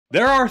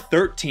There are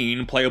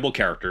 13 playable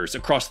characters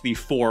across the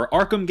 4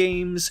 Arkham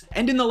games,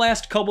 and in the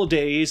last couple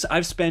days,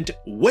 I've spent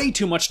way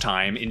too much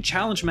time in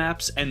challenge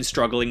maps and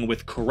struggling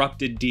with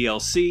corrupted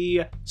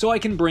DLC, so I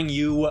can bring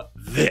you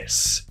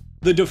this.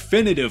 The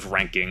definitive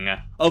ranking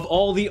of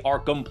all the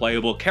Arkham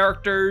playable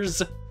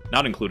characters,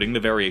 not including the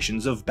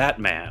variations of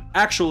Batman.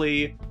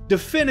 Actually,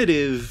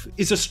 definitive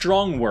is a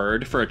strong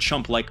word for a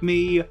chump like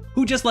me,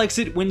 who just likes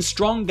it when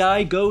strong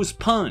guy goes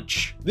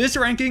punch. This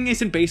ranking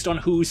isn't based on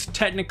who's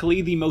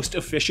technically the most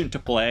efficient to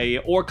play,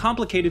 or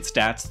complicated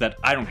stats that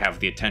I don't have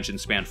the attention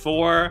span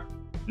for.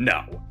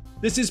 No.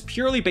 This is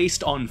purely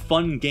based on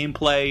fun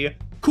gameplay,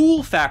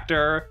 cool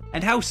factor,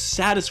 and how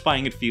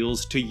satisfying it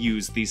feels to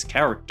use these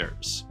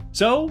characters.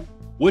 So,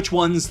 which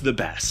one's the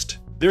best?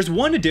 There's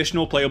one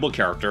additional playable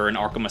character in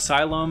Arkham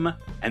Asylum,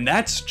 and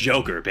that's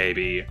Joker,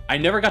 baby. I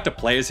never got to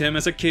play as him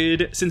as a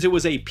kid since it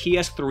was a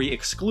PS3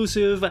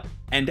 exclusive,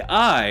 and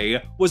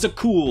I was a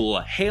cool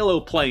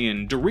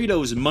Halo-playing,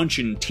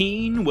 Doritos-munching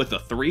teen with a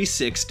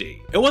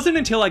 360. It wasn't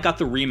until I got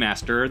the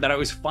remaster that I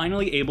was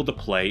finally able to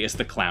play as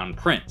the Clown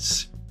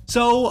Prince.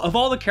 So, of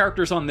all the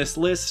characters on this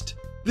list,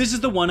 this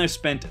is the one I've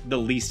spent the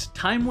least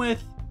time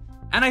with,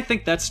 and I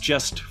think that's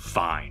just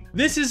fine.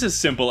 This is as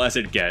simple as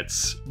it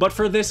gets, but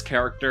for this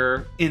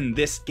character, in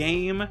this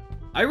game,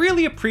 I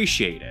really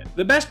appreciate it.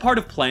 The best part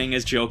of playing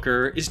as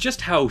Joker is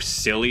just how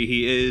silly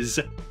he is,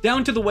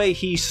 down to the way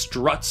he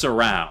struts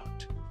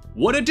around.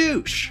 What a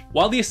douche!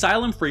 While the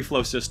Asylum free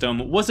flow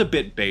system was a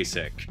bit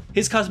basic,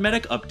 his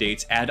cosmetic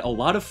updates add a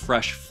lot of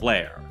fresh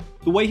flair.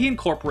 The way he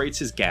incorporates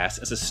his gas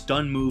as a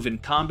stun move in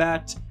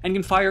combat and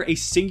can fire a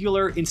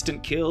singular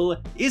instant kill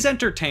is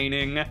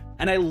entertaining,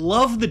 and I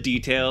love the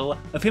detail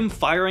of him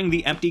firing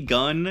the empty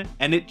gun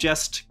and it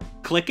just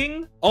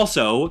clicking.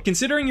 Also,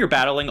 considering you're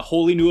battling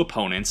wholly new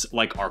opponents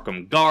like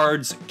Arkham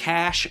Guards,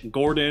 Cash,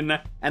 Gordon,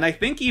 and I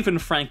think even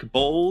Frank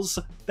Bowles,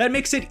 that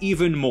makes it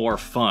even more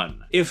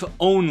fun. If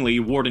only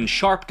Warden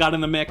Sharp got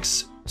in the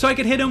mix, so I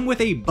could hit him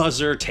with a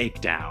buzzer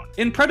takedown.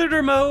 In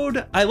Predator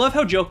mode, I love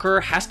how Joker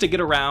has to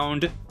get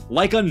around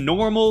like a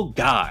normal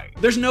guy.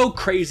 There's no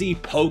crazy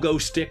pogo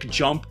stick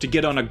jump to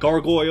get on a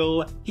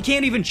gargoyle, he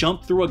can't even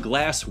jump through a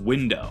glass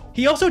window.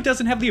 He also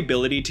doesn't have the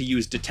ability to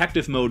use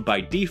detective mode by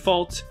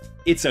default,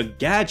 it's a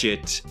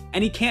gadget,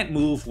 and he can't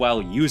move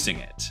while using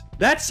it.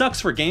 That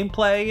sucks for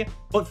gameplay,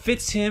 but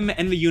fits him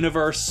and the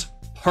universe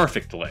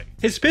perfectly.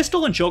 His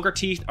pistol and Joker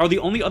teeth are the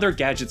only other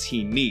gadgets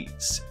he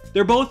needs.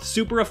 They're both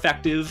super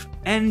effective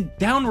and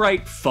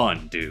downright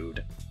fun,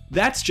 dude.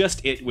 That's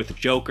just it with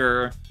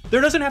Joker. There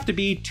doesn't have to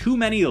be too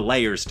many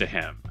layers to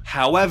him.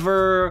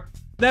 However,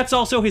 that's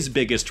also his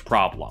biggest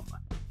problem.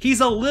 He's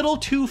a little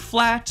too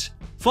flat,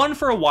 fun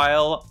for a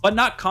while, but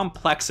not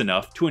complex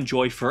enough to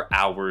enjoy for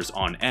hours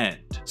on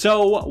end.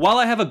 So while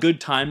I have a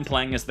good time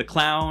playing as the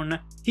Clown,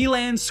 he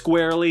lands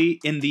squarely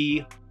in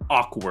the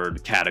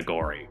awkward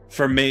category.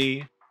 For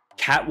me,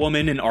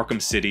 Catwoman in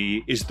Arkham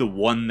City is the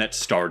one that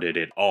started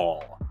it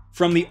all.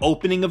 From the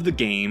opening of the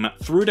game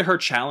through to her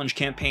challenge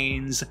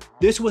campaigns,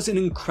 this was an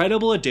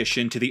incredible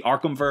addition to the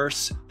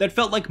Arkhamverse that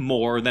felt like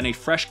more than a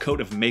fresh coat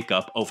of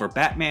makeup over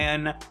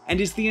Batman, and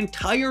is the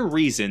entire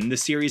reason the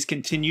series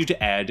continued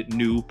to add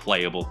new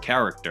playable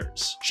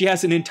characters. She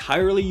has an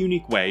entirely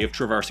unique way of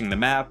traversing the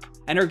map,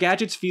 and her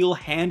gadgets feel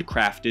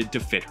handcrafted to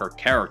fit her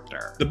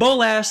character. The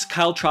Bolas,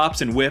 Caltrops,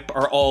 and Whip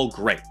are all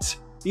great.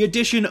 The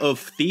addition of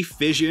Thief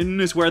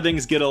Vision is where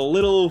things get a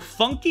little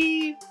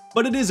funky,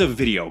 but it is a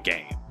video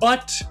game.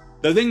 But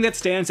the thing that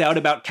stands out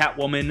about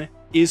Catwoman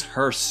is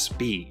her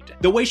speed.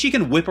 The way she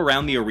can whip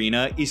around the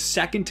arena is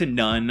second to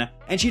none,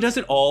 and she does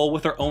it all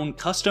with her own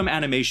custom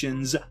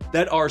animations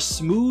that are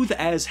smooth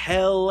as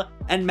hell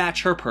and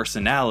match her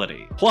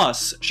personality.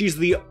 Plus, she's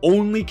the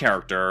only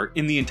character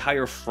in the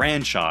entire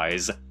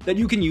franchise that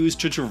you can use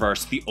to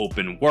traverse the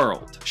open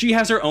world. She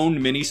has her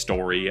own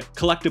mini-story,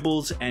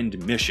 collectibles,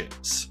 and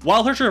missions.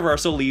 While her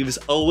traversal leaves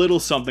a little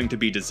something to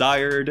be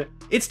desired,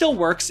 it still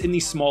works in the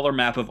smaller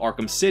map of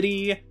Arkham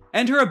City,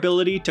 and her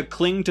ability to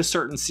cling to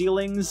certain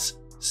ceilings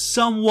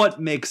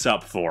somewhat makes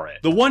up for it.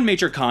 The one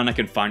major con I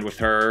can find with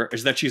her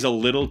is that she's a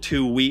little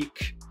too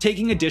weak,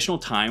 taking additional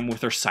time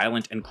with her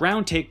silent and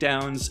ground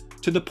takedowns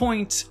to the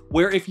point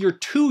where if you're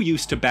too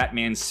used to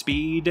Batman's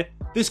speed,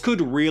 this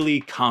could really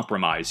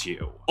compromise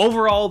you.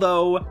 Overall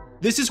though,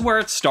 this is where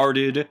it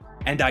started,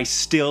 and I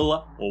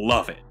still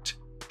love it.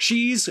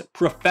 She's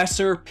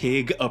Professor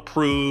Pig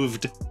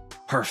approved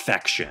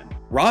perfection.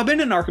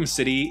 Robin in Arkham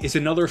City is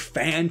another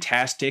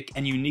fantastic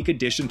and unique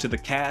addition to the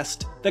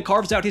cast that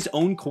carves out his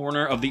own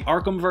corner of the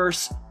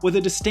Arkhamverse with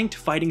a distinct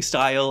fighting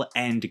style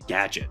and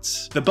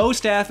gadgets. The bow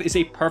staff is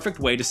a perfect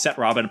way to set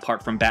Robin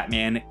apart from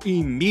Batman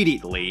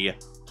immediately,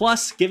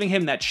 plus giving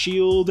him that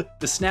shield,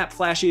 the snap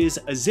flashes,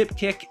 a zip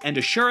kick, and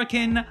a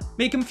shuriken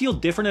make him feel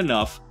different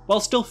enough while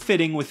still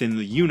fitting within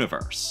the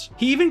universe.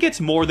 He even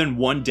gets more than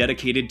one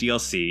dedicated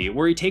DLC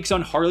where he takes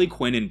on Harley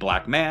Quinn in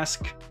Black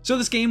Mask, so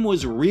this game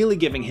was really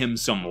giving him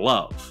some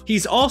love.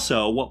 He's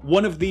also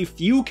one of the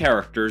few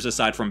characters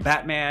aside from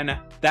Batman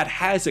that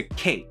has a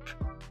cape,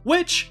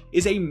 which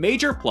is a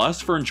major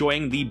plus for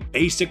enjoying the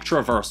basic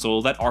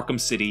traversal that Arkham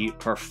City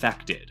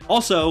perfected.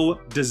 Also,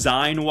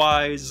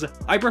 design-wise,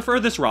 I prefer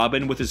this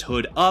Robin with his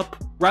hood up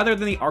rather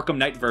than the Arkham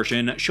Knight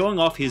version showing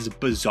off his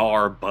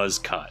bizarre buzz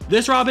cut.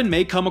 This Robin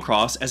may come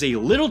across as a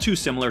little too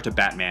similar to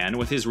Batman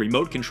with his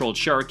remote-controlled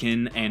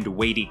shuriken and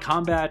weighty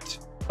combat,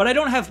 but I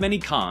don't have many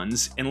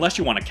cons, unless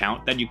you want to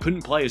count that you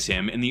couldn't play as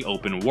him in the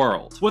open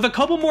world. With a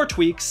couple more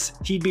tweaks,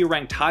 he'd be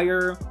ranked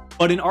higher,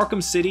 but in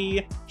Arkham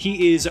City,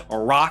 he is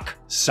rock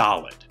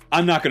solid.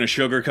 I'm not gonna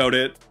sugarcoat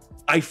it.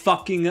 I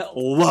fucking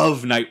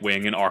love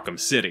Nightwing in Arkham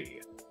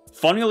City.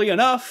 Funnily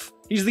enough,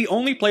 he's the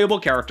only playable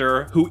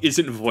character who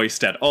isn't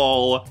voiced at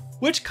all,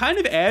 which kind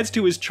of adds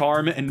to his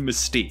charm and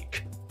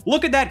mystique.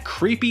 Look at that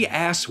creepy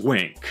ass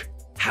wink.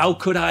 How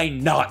could I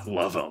not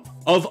love him?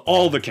 Of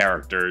all the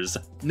characters,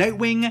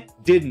 Nightwing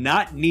did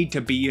not need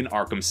to be in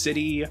Arkham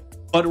City,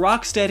 but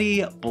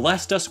Rocksteady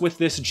blessed us with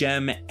this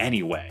gem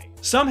anyway.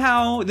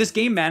 Somehow, this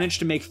game managed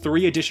to make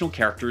 3 additional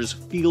characters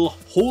feel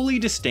wholly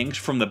distinct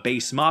from the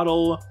base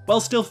model, while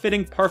still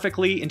fitting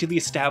perfectly into the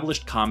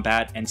established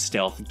combat and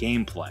stealth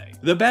gameplay.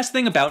 The best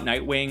thing about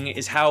Nightwing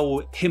is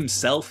how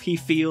himself he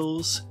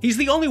feels. He's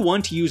the only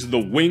one to use the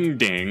Wing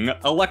Ding,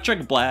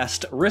 Electric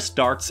Blast, wrist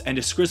darts, and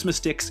Eskrima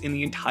sticks in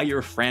the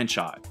entire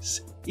franchise.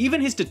 Even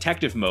his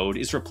detective mode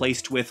is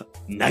replaced with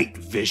night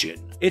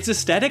vision. Its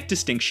aesthetic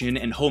distinction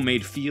and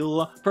homemade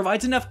feel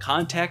provides enough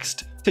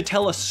context to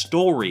tell a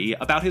story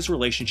about his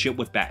relationship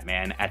with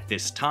Batman at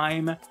this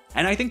time,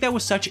 and I think that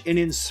was such an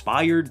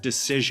inspired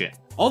decision.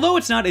 Although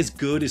it's not as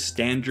good as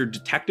standard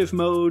detective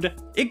mode,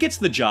 it gets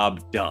the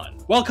job done.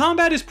 While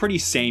combat is pretty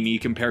samey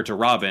compared to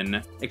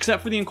Robin,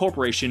 except for the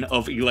incorporation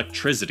of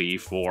electricity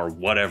for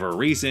whatever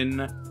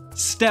reason,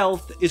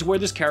 stealth is where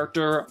this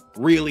character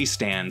really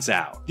stands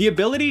out. The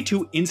ability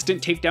to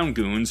instant take down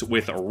goons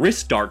with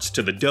wrist darts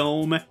to the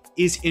dome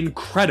is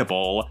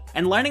incredible,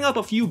 and lining up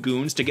a few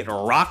goons to get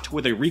rocked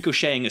with a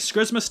ricocheting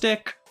Eskrima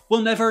stick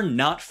will never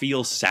not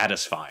feel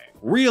satisfying.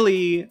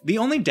 Really, the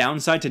only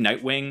downside to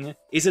Nightwing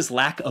is his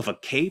lack of a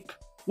cape,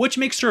 which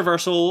makes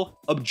traversal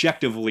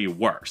objectively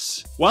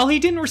worse. While he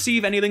didn't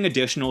receive anything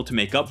additional to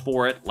make up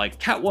for it like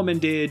Catwoman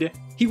did,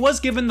 he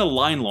was given the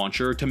line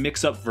launcher to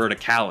mix up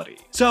verticality.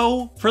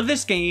 So, for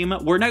this game,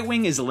 where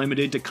Nightwing is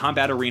limited to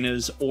combat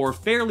arenas or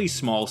fairly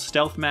small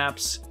stealth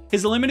maps,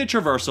 his limited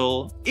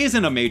traversal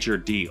isn't a major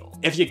deal.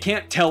 If you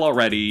can't tell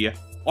already,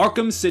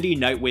 Arkham City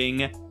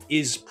Nightwing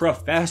is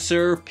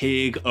Professor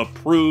Pig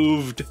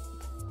approved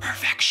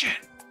perfection.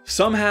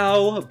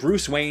 Somehow,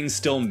 Bruce Wayne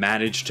still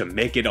managed to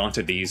make it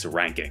onto these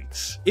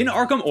rankings. In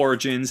Arkham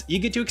Origins, you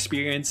get to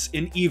experience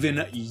an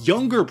even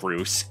younger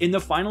Bruce in the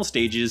final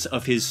stages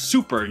of his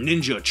super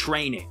ninja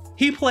training.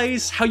 He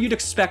plays how you'd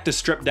expect a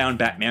stripped-down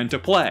Batman to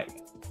play,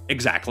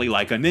 exactly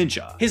like a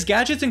ninja. His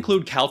gadgets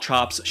include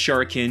Caltrops,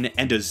 Shuriken,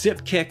 and a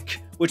Zip Kick,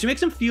 which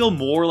makes him feel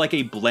more like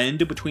a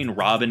blend between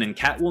Robin and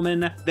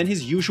Catwoman than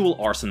his usual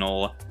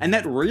arsenal, and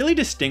that really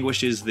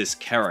distinguishes this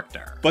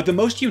character. But the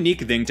most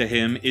unique thing to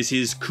him is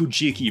his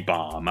Kujiki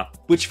Bomb,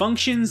 which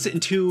functions in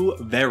 2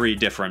 very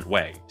different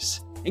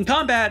ways. In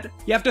combat,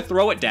 you have to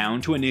throw it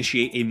down to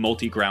initiate a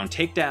multi-ground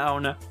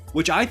takedown,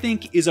 which I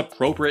think is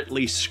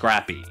appropriately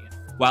scrappy,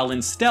 while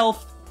in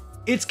stealth,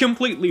 it's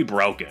completely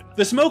broken.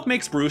 The smoke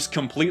makes Bruce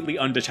completely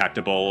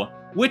undetectable,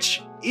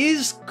 which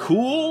is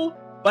cool,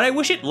 but I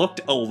wish it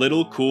looked a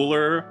little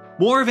cooler,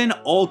 more of an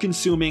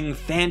all-consuming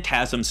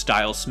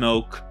Phantasm-style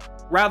smoke,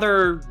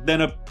 rather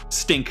than a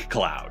stink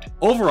cloud.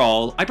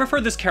 Overall, I prefer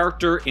this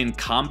character in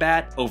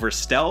combat over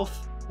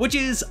stealth, which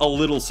is a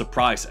little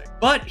surprising.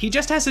 But he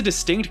just has a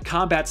distinct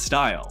combat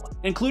style,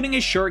 including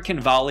his shuriken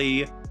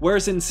volley,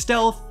 whereas in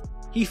stealth,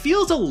 he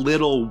feels a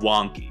little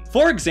wonky.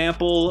 For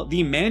example,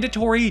 the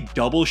mandatory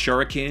double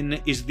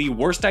shuriken is the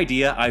worst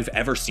idea I've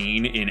ever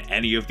seen in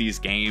any of these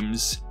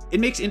games. It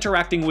makes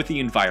interacting with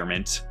the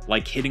environment,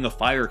 like hitting a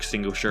fire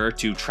extinguisher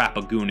to trap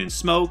a goon in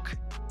smoke,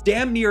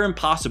 damn near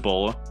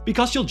impossible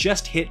because you'll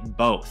just hit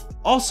both.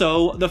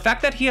 Also, the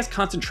fact that he has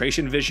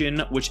concentration vision,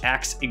 which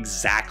acts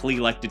exactly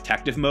like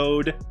detective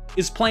mode,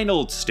 is plain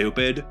old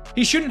stupid.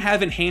 He shouldn't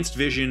have enhanced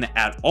vision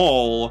at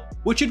all,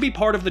 which should be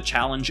part of the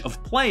challenge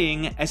of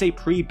playing as a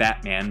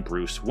pre-Batman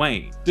Bruce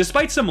Wayne.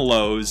 Despite some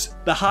lows,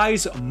 the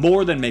highs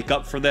more than make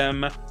up for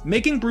them,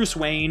 making Bruce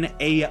Wayne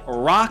a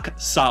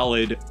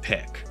rock-solid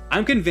pick.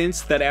 I'm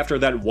convinced that after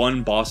that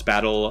one boss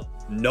battle,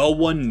 no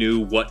one knew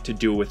what to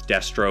do with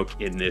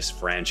Deathstroke in this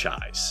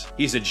franchise.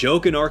 He's a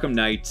joke in Arkham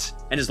Knight,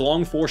 and his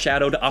long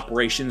foreshadowed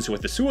operations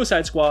with the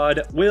Suicide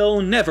Squad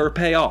will never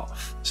pay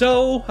off.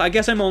 So, I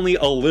guess I'm only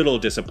a little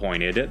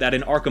disappointed that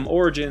in Arkham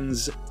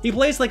Origins, he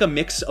plays like a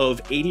mix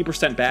of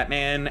 80%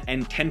 Batman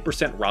and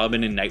 10%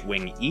 Robin and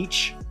Nightwing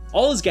each.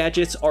 All his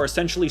gadgets are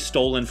essentially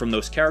stolen from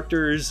those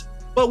characters,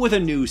 but with a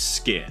new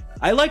skin.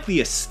 I like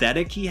the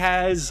aesthetic he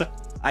has.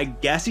 I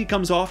guess he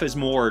comes off as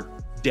more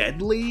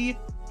deadly,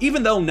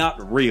 even though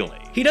not really.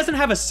 He doesn't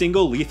have a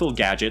single lethal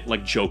gadget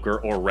like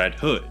Joker or Red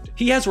Hood.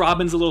 He has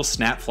Robin's little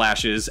snap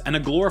flashes and a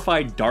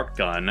glorified dart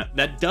gun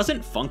that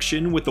doesn't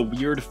function with the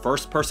weird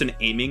first-person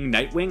aiming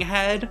Nightwing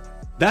had,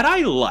 that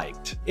I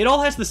liked. It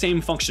all has the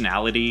same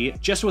functionality,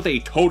 just with a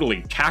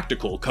totally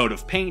tactical coat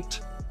of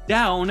paint,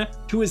 down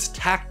to his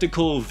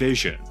tactical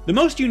vision. The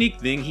most unique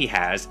thing he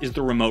has is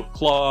the remote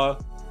claw,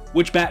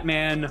 which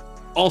Batman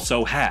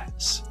also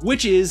has.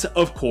 Which is,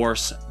 of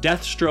course,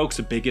 Deathstroke's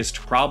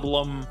biggest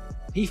problem.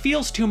 He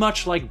feels too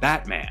much like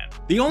Batman.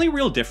 The only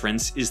real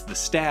difference is the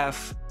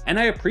staff, and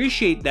I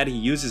appreciate that he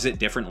uses it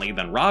differently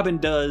than Robin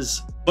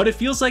does, but it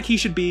feels like he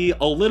should be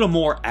a little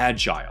more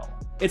agile.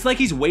 It's like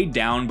he's weighed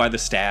down by the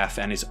staff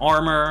and his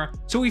armor,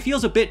 so he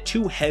feels a bit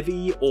too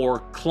heavy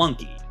or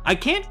clunky. I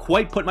can't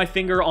quite put my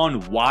finger on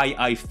why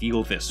I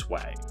feel this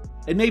way.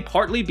 It may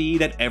partly be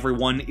that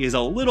everyone is a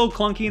little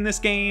clunky in this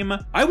game.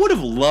 I would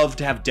have loved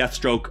to have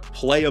Deathstroke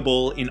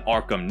playable in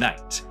Arkham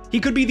Knight. He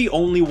could be the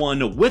only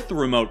one with the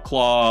remote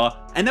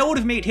claw, and that would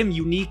have made him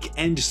unique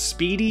and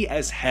speedy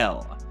as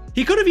hell.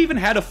 He could have even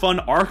had a fun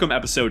Arkham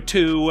episode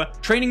too,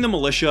 training the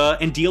militia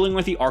and dealing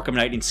with the Arkham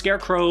Knight and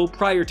Scarecrow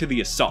prior to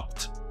the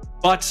assault.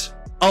 But,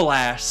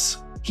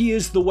 alas, he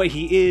is the way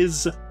he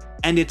is,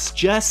 and it's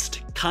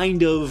just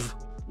kind of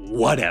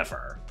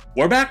whatever.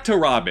 We're back to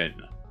Robin.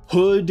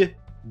 Hood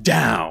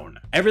down.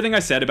 Everything I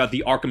said about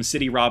the Arkham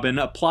City Robin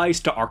applies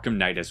to Arkham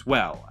Knight as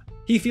well.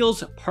 He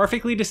feels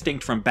perfectly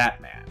distinct from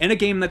Batman. In a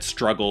game that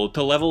struggled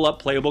to level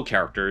up playable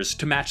characters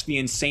to match the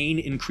insane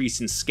increase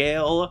in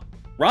scale,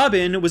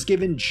 Robin was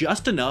given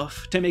just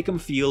enough to make him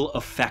feel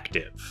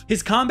effective.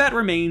 His combat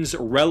remains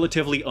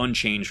relatively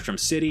unchanged from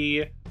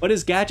City, but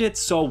his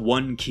gadgets saw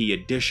one key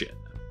addition: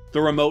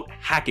 the remote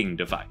hacking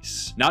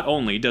device. Not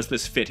only does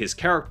this fit his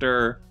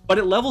character, but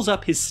it levels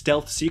up his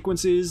stealth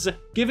sequences,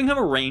 giving him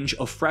a range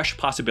of fresh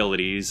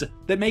possibilities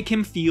that make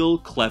him feel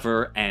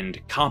clever and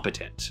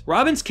competent.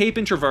 Robin's cape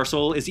and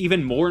traversal is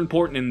even more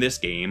important in this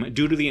game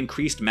due to the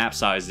increased map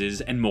sizes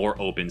and more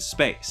open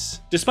space.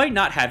 Despite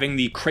not having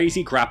the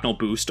crazy grapnel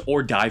boost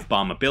or dive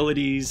bomb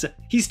abilities,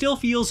 he still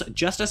feels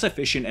just as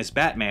efficient as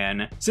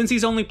Batman, since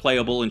he's only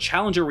playable in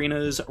challenge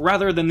arenas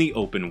rather than the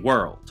open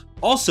world.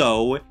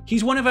 Also,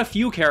 he's one of a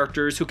few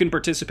characters who can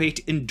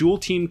participate in dual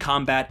team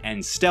combat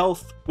and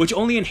stealth, which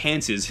only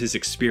enhances his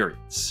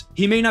experience.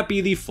 He may not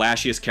be the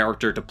flashiest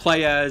character to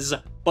play as,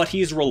 but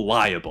he's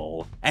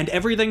reliable, and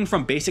everything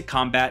from basic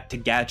combat to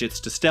gadgets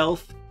to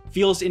stealth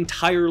feels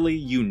entirely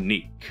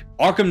unique.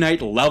 Arkham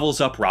Knight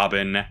levels up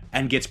Robin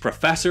and gets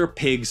Professor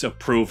Pig's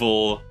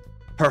approval.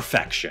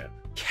 Perfection.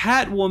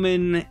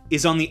 Catwoman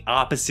is on the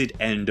opposite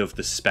end of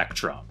the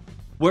spectrum.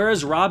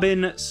 Whereas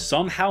Robin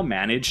somehow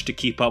managed to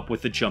keep up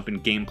with the jump in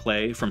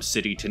gameplay from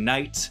City to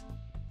Night,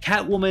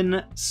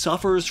 Catwoman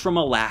suffers from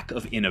a lack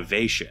of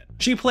innovation.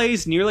 She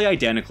plays nearly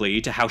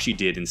identically to how she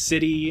did in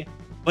City,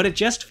 but it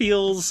just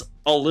feels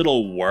a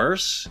little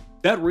worse.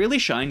 That really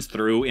shines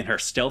through in her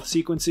stealth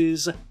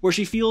sequences, where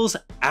she feels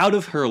out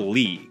of her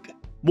league,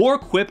 more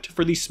equipped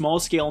for the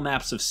small-scale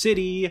maps of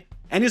City,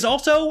 and is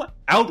also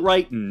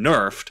outright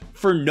nerfed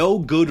for no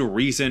good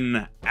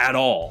reason at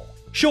all.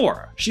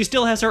 Sure, she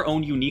still has her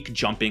own unique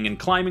jumping and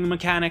climbing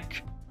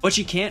mechanic, but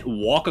she can't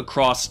walk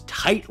across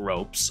tight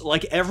ropes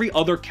like every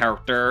other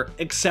character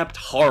except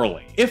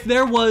Harley. If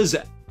there was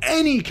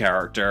any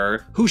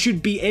character who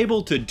should be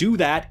able to do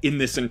that in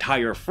this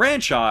entire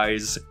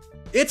franchise,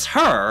 it's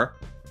her.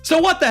 So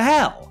what the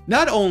hell?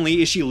 Not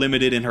only is she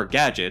limited in her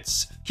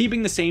gadgets,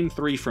 keeping the same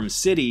 3 from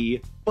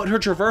City, but her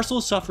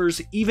traversal suffers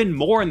even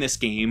more in this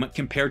game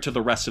compared to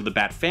the rest of the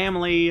Bat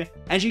family,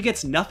 and she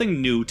gets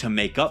nothing new to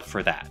make up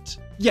for that.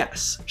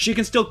 Yes, she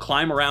can still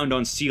climb around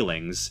on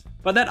ceilings,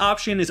 but that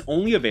option is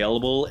only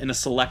available in a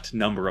select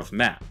number of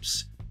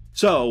maps.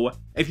 So,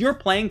 if you're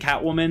playing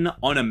Catwoman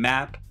on a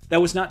map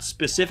that was not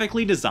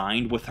specifically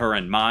designed with her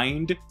in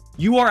mind,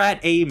 you are at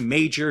a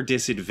major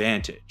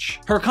disadvantage.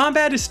 Her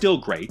combat is still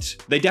great,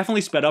 they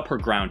definitely sped up her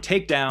ground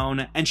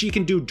takedown, and she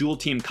can do dual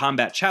team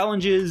combat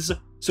challenges,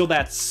 so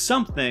that's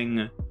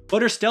something,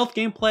 but her stealth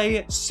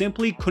gameplay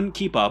simply couldn't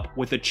keep up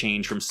with the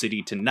change from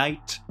City to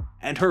Night,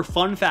 and her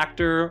fun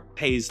factor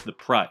pays the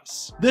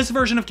price. This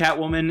version of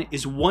Catwoman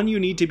is one you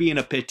need to be in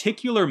a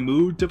particular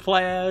mood to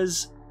play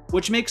as,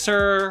 which makes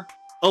her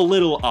a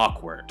little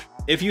awkward.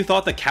 If you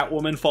thought the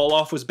Catwoman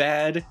fall-off was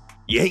bad,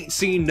 you ain't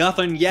seen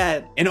nothing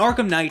yet. In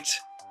Arkham Knight,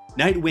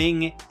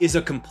 Nightwing is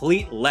a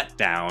complete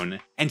letdown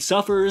and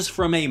suffers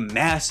from a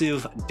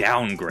massive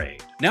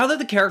downgrade. Now that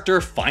the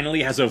character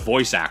finally has a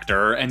voice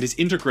actor and is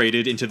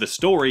integrated into the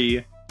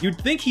story,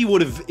 you'd think he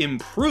would have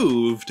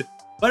improved,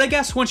 but I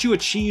guess once you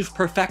achieve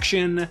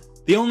perfection,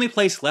 the only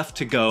place left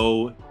to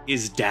go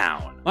is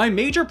down. My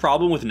major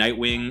problem with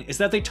Nightwing is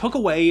that they took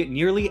away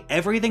nearly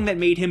everything that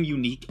made him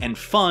unique and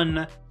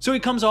fun, so he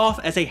comes off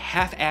as a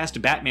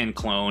half-assed Batman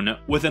clone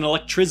with an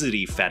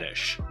electricity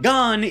fetish.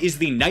 Gone is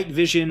the night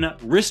vision,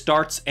 wrist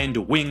darts, and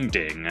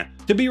wingding,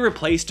 to be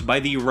replaced by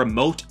the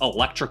remote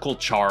electrical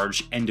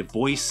charge and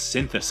voice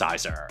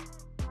synthesizer.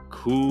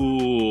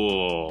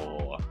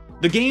 Cool.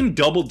 The game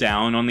doubled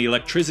down on the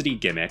electricity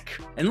gimmick,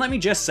 and let me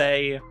just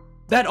say,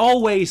 that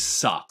always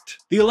sucked.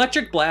 The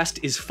electric blast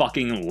is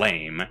fucking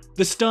lame.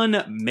 The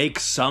stun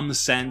makes some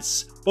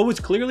sense, but was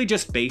clearly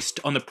just based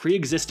on the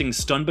pre-existing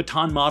stun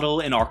baton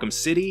model in Arkham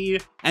City,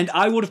 and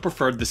I would have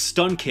preferred the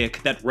stun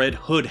kick that Red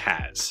Hood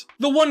has.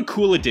 The one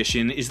cool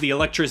addition is the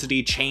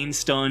electricity chain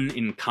stun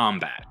in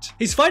combat.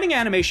 His fighting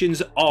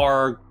animations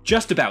are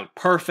just about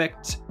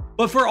perfect,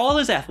 but for all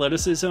his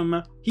athleticism,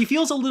 he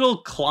feels a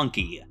little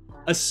clunky,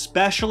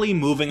 especially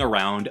moving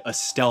around a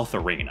stealth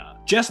arena.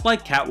 Just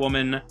like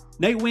Catwoman,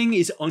 Nightwing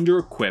is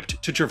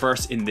under-equipped to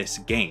traverse in this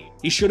game.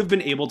 He should have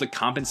been able to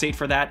compensate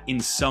for that in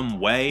some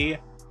way,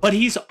 but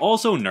he's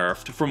also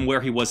nerfed from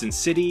where he was in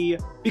City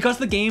because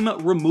the game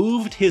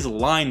removed his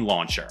line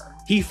launcher.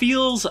 He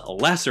feels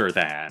lesser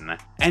than,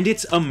 and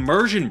it's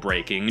immersion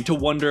breaking to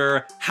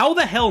wonder how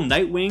the hell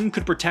Nightwing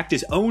could protect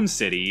his own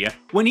city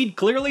when he'd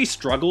clearly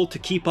struggled to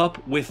keep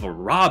up with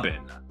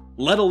Robin,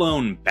 let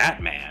alone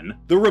Batman.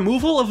 The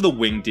removal of the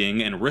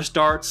wingding and wrist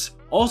darts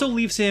also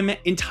leaves him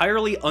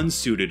entirely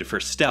unsuited for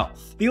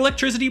stealth. The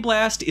electricity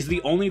blast is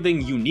the only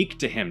thing unique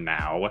to him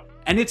now,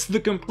 and it's the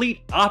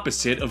complete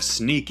opposite of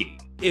sneaky.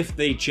 If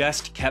they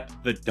just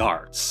kept the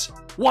darts.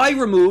 Why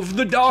remove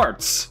the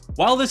darts?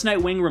 While this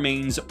Nightwing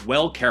remains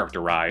well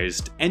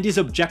characterized and is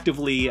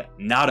objectively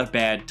not a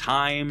bad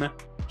time,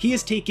 he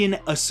has taken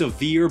a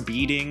severe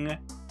beating,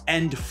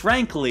 and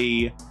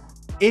frankly,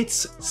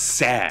 it's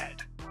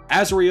sad.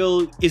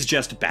 Azrael is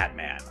just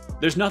Batman.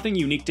 There's nothing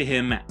unique to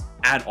him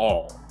at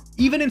all.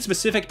 Even in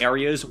specific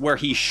areas where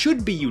he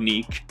should be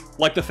unique,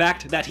 like the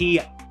fact that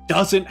he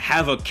doesn't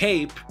have a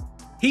cape,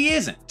 he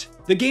isn't.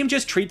 The game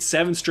just treats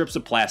 7 strips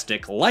of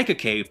plastic like a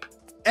cape,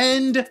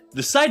 and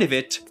the sight of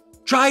it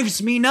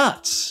drives me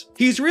nuts.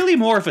 He's really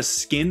more of a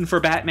skin for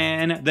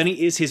Batman than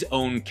he is his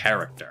own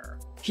character.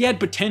 He had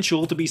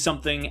potential to be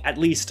something at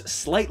least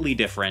slightly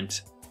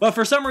different, but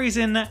for some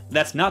reason,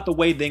 that's not the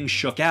way things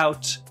shook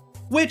out,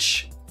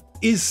 which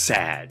is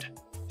sad.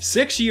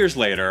 6 years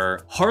later,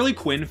 Harley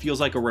Quinn feels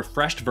like a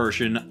refreshed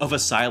version of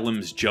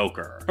Asylum's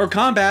Joker. Her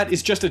combat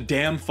is just a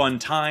damn fun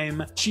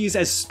time, she's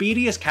as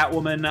speedy as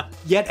Catwoman,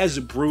 yet as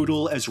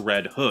brutal as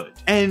Red Hood.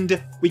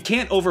 And we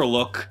can't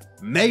overlook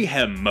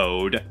Mayhem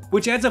Mode,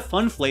 which adds a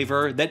fun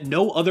flavor that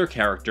no other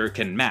character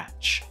can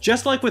match.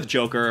 Just like with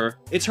Joker,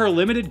 it's her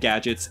limited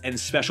gadgets and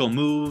special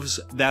moves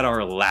that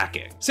are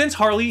lacking. Since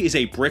Harley is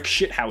a brick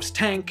shithouse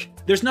tank,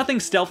 there's nothing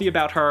stealthy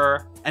about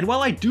her, and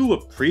while I do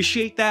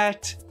appreciate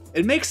that,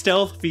 it makes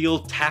stealth feel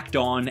tacked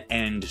on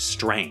and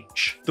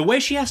strange. The way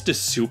she has to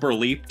super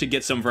leap to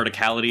get some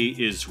verticality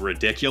is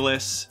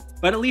ridiculous,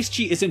 but at least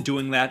she isn't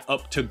doing that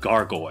up to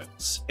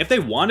gargoyles. If they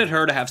wanted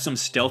her to have some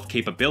stealth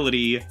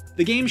capability,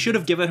 the game should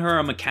have given her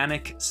a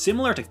mechanic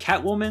similar to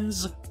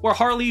Catwoman's, where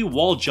Harley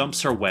wall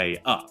jumps her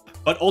way up.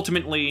 But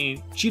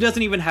ultimately, she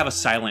doesn't even have a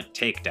silent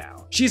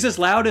takedown. She's as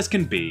loud as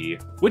can be,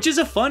 which is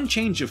a fun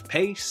change of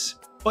pace,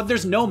 but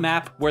there's no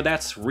map where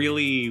that's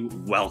really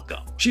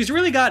welcome. She's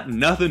really got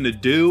nothing to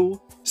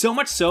do, so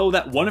much so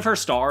that one of her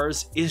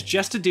stars is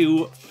just to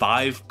do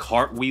 5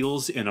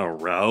 cartwheels in a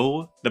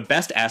row. The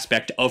best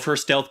aspect of her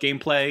stealth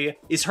gameplay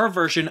is her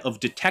version of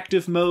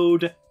Detective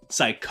Mode,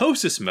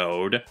 Psychosis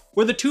Mode,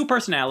 where the 2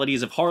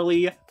 personalities of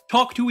Harley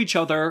talk to each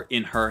other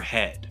in her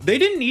head. They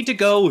didn't need to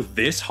go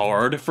this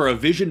hard for a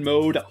vision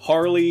mode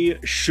Harley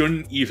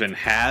shouldn't even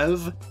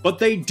have, but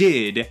they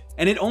did,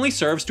 and it only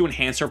serves to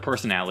enhance her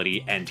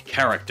personality and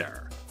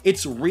character.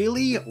 It's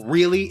really,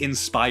 really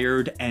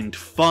inspired and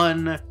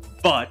fun,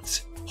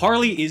 but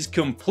Harley is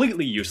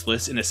completely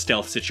useless in a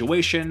stealth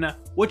situation,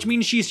 which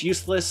means she's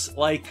useless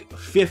like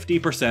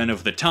 50%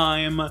 of the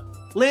time,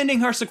 landing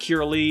her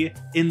securely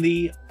in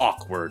the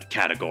awkward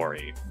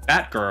category.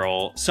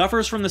 Batgirl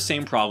suffers from the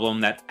same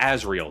problem that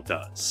Azrael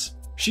does.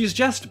 She's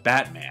just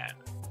Batman,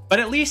 but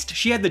at least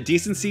she had the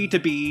decency to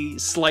be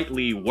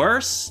slightly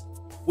worse,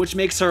 which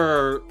makes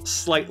her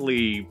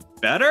slightly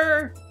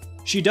better?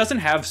 She doesn't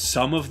have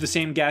some of the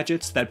same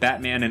gadgets that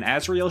Batman and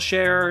Azrael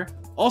share,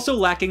 also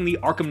lacking the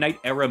Arkham Knight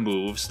era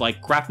moves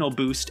like Grapnel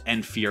Boost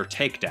and Fear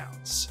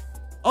Takedowns.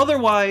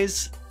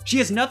 Otherwise, she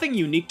has nothing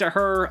unique to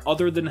her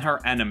other than her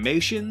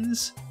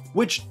animations,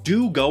 which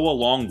do go a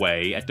long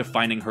way at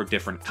defining her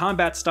different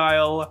combat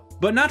style,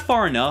 but not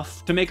far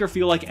enough to make her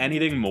feel like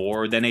anything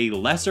more than a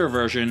lesser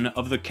version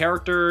of the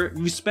character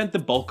you spent the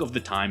bulk of the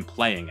time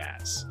playing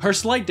as. Her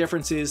slight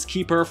differences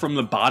keep her from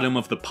the bottom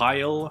of the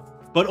pile,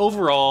 but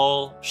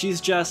overall, she's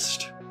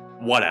just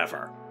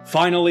whatever.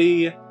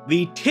 Finally,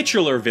 the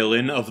titular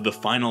villain of the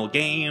final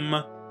game,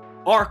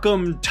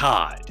 Arkham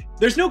Todd.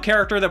 There's no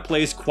character that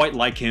plays quite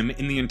like him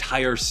in the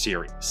entire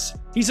series.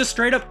 He's a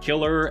straight-up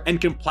killer and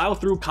can plow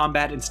through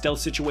combat and stealth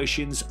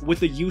situations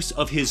with the use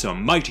of his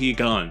mighty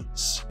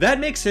guns. That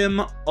makes him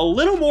a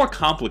little more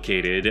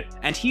complicated,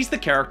 and he's the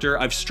character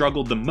I've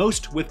struggled the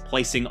most with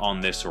placing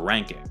on this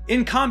ranking.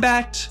 In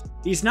combat,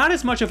 he's not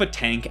as much of a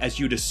tank as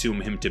you'd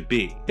assume him to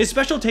be. His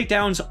special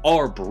takedowns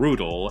are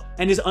brutal,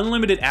 and his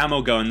unlimited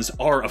ammo guns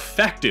are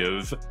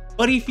effective,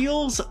 but he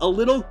feels a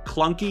little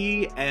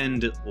clunky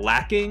and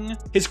lacking.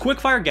 His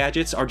quickfire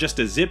gadgets are just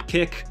a zip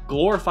kick,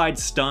 glorified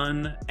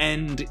stun,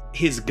 and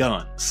his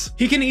guns.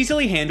 He can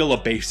easily handle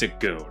a basic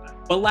goon,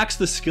 but lacks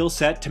the skill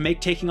set to make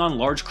taking on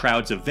large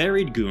crowds of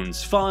varied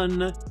goons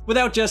fun,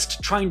 without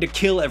just trying to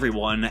kill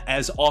everyone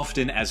as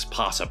often as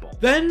possible.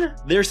 Then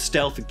there's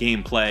stealth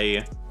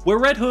gameplay, where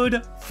Red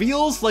Hood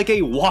feels like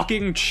a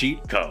walking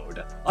cheat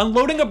code.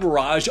 Unloading a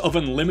barrage of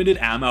unlimited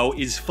ammo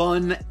is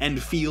fun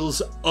and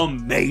feels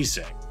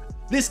amazing.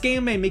 This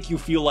game may make you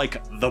feel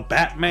like the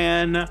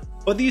Batman,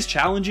 but these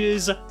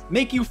challenges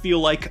make you feel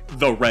like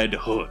the Red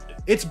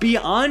Hood. It's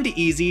beyond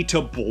easy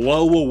to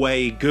blow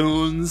away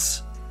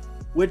goons,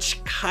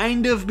 which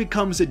kind of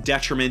becomes a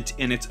detriment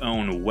in its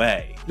own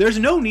way. There's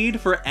no need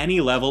for any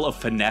level of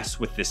finesse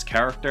with this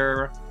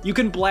character. You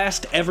can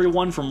blast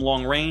everyone from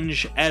long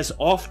range as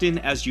often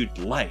as you'd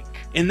like.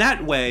 In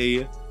that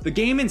way, the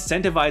game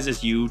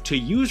incentivizes you to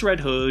use Red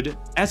Hood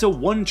as a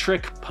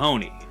one-trick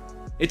pony.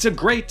 It's a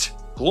great,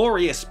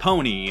 glorious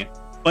pony,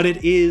 but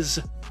it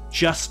is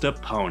just a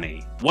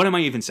pony. What am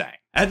I even saying?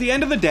 At the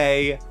end of the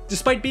day,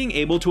 despite being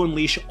able to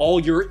unleash all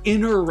your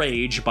inner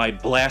rage by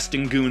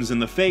blasting goons in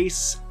the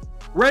face,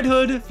 Red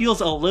Hood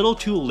feels a little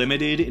too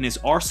limited in his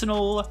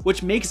arsenal,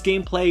 which makes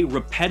gameplay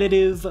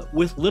repetitive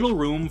with little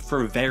room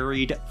for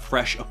varied,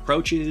 fresh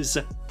approaches,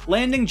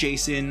 landing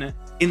Jason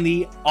in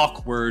the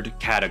awkward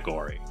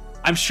category.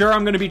 I'm sure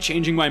I'm going to be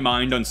changing my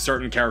mind on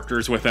certain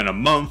characters within a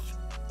month,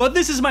 but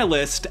this is my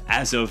list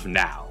as of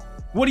now.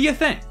 What do you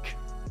think?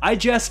 I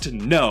just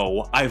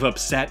know I've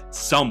upset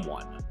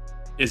someone.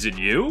 Is it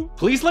you?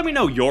 Please let me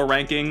know your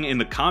ranking in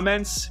the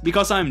comments,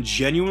 because I'm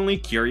genuinely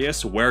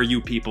curious where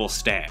you people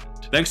stand.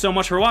 Thanks so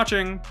much for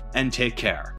watching, and take care.